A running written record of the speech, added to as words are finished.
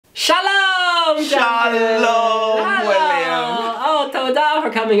Shalom, Shalom, William. Oh, toda for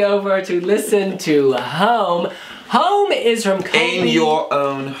coming over to listen to Home. Home is from Kobi. In your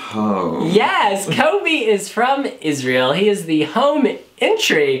own home. Yes, Kobi is from Israel. He is the home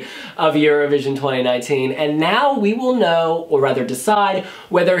entry of Eurovision 2019, and now we will know, or rather decide,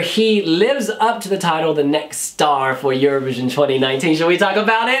 whether he lives up to the title, the next star for Eurovision 2019. Shall we talk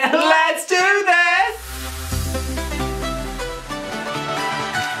about it? Let's do this!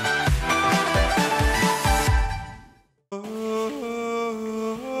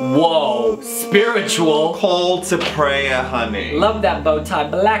 Whoa, spiritual. Call to prayer, honey. Love that bow tie,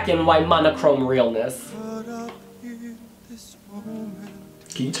 black and white monochrome realness.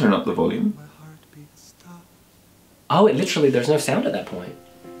 Can you turn up the volume? Oh, it literally, there's no sound at that point.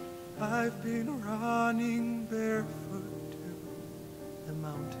 I've been running barefoot to the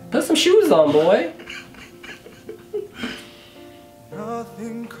mountain. Put some shoes on, boy.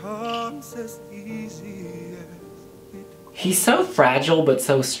 Nothing comes as easy as it. He's so fragile, but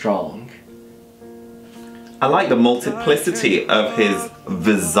so strong. I like the multiplicity of his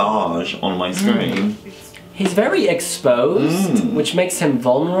visage on my screen. He's very exposed, which makes him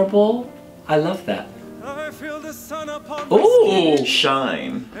vulnerable. I love that. I feel the sun upon my Ooh!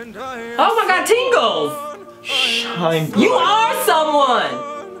 Shine. and I am Oh my god, tingles! Shine bright. You are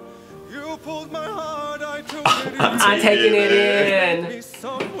someone! You pulled my heart, I took it I'm taking it in. in.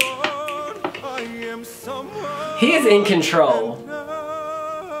 Someone, I am someone. He is in control.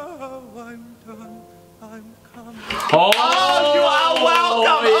 Now I'm done, I'm coming. Oh, You are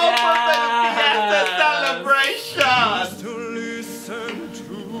welcome yeah. over for the Fiesta celebration! To listen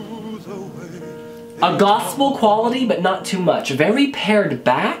to the way. A gospel quality, but not too much. Very pared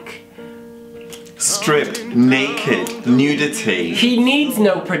back. Stripped, naked, nudity. He needs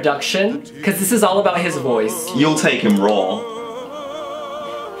no production, because this is all about his voice. You'll take him raw.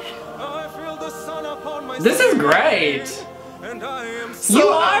 I feel the sun upon my This is great. and I am You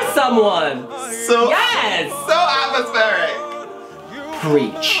are someone. So, Yes. so atmospheric.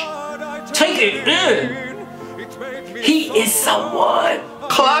 Preach. Take it in. He is someone.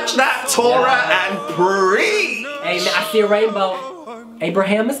 Clutch that Torah and preach. Amen. I see a rainbow.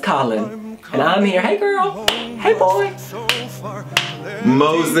 Abraham is calling, and I'm here. Hey, girl. Hey, boy. so far.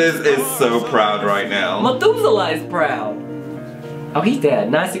 Moses is so proud right now. Methuselah is proud. Oh, he's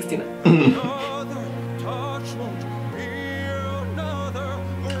dead. 969.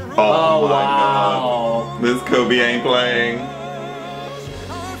 Oh, my wow. God. This Kobi ain't playing.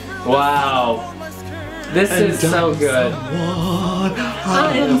 Wow. This is so good.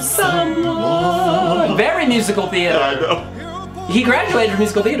 I am someone. Very musical I theater. know. He graduated from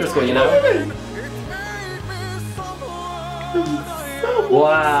musical theater school, you know?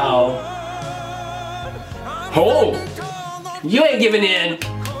 Wow. Oh! You ain't giving in.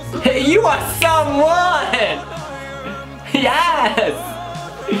 You are someone! Yes!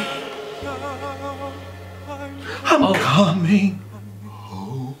 I'm coming.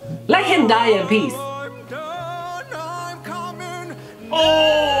 Let him die in peace.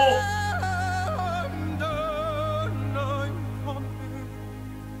 Oh!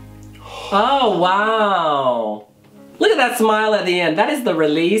 Oh, wow. Look at that smile at the end. That is the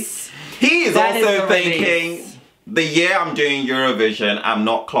release. He is That is also the thinking, release. the year I'm doing Eurovision, I'm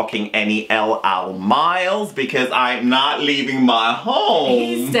not clocking any LL miles because I'm not leaving my home.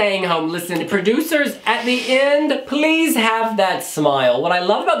 He's staying home. Listen, producers, at the end, please have that smile. What I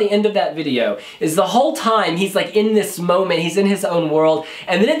love about the end of that video is the whole time he's like in this moment, he's in his own world,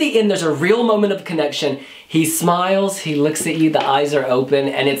 and then at the end there's a real moment of connection. He smiles, he looks at you, the eyes are open,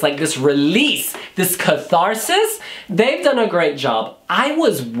 and it's like this release, this catharsis. They've done a great job. I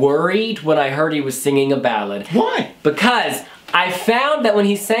was worried when I heard he was singing a ballad. Why? Because I found that when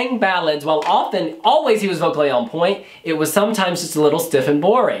he sang ballads, while always he was vocally on point, it was sometimes just a little stiff and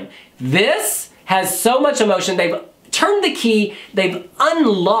boring. This has so much emotion. They've turned the key, they've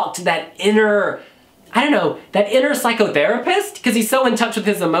unlocked that inner, I don't know, that inner psychotherapist, because he's so in touch with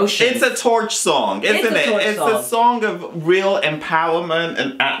his emotions. It's a torch song, isn't it? It's a song of real empowerment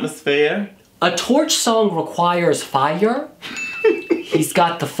and atmosphere. A torch song requires fire. He's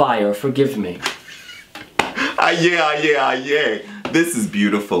got the fire, forgive me. Yeah. This is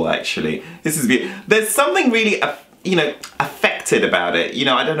beautiful, actually. This is beautiful. There's something really, affected about it. You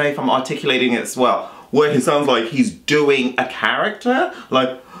know, I don't know if I'm articulating it as well. Where he sounds like he's doing a character, like,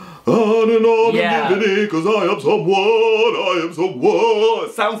 on and on, because I am someone.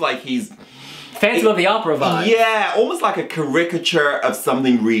 It sounds like he's... Phantom of the Opera vibe. Yeah, almost like a caricature of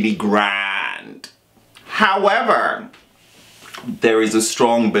something really grand. However, there is a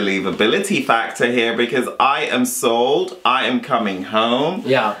strong believability factor here because I am sold, I am coming home.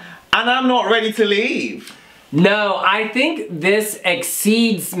 Yeah. And I'm not ready to leave. No, I think this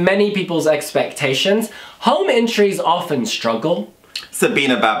exceeds many people's expectations. Home entries often struggle.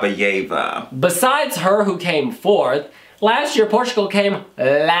 Sabina Babayeva. Besides her who came fourth, last year Portugal came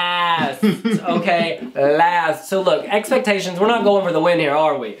last, okay? Last. So look, expectations, we're not going for the win here,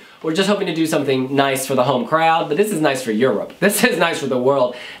 are we? We're just hoping to do something nice for the home crowd, but this is nice for Europe. This is nice for the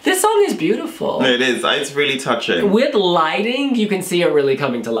world. This song is beautiful. It is, it's really touching. With lighting, you can see it really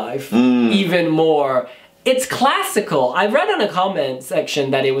coming to life. Even more. It's classical. I read in a comment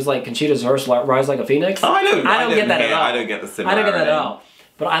section that it was like Conchita's verse, Rise Like a Phoenix. Oh, I don't get that at all. I don't get the similarity. I don't get that at all.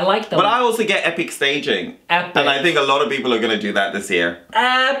 But I like the... But I also get epic staging. Epic. And I think a lot of people are going to do that this year.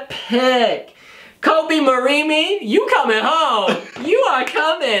 Epic. Kobi Marimi, you coming home. You are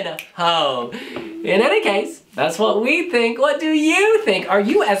coming home. In any case, that's what we think. What do you think? Are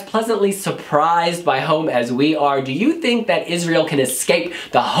you as pleasantly surprised by home as we are? Do you think that Israel can escape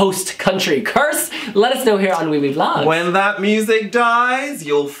the host country curse? Let us know here on wiwibloggs. When that music dies,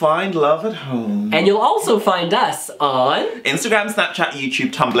 you'll find love at home. And you'll also find us on... Instagram, Snapchat,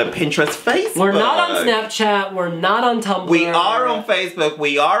 YouTube, Tumblr, Pinterest, Facebook. We're not on Snapchat. We're not on Tumblr. We are on Facebook.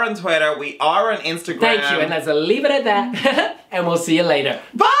 We are on Twitter. We are on Instagram. Thank you. And let's leave it at that. And we'll see you later.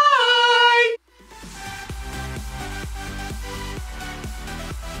 Bye!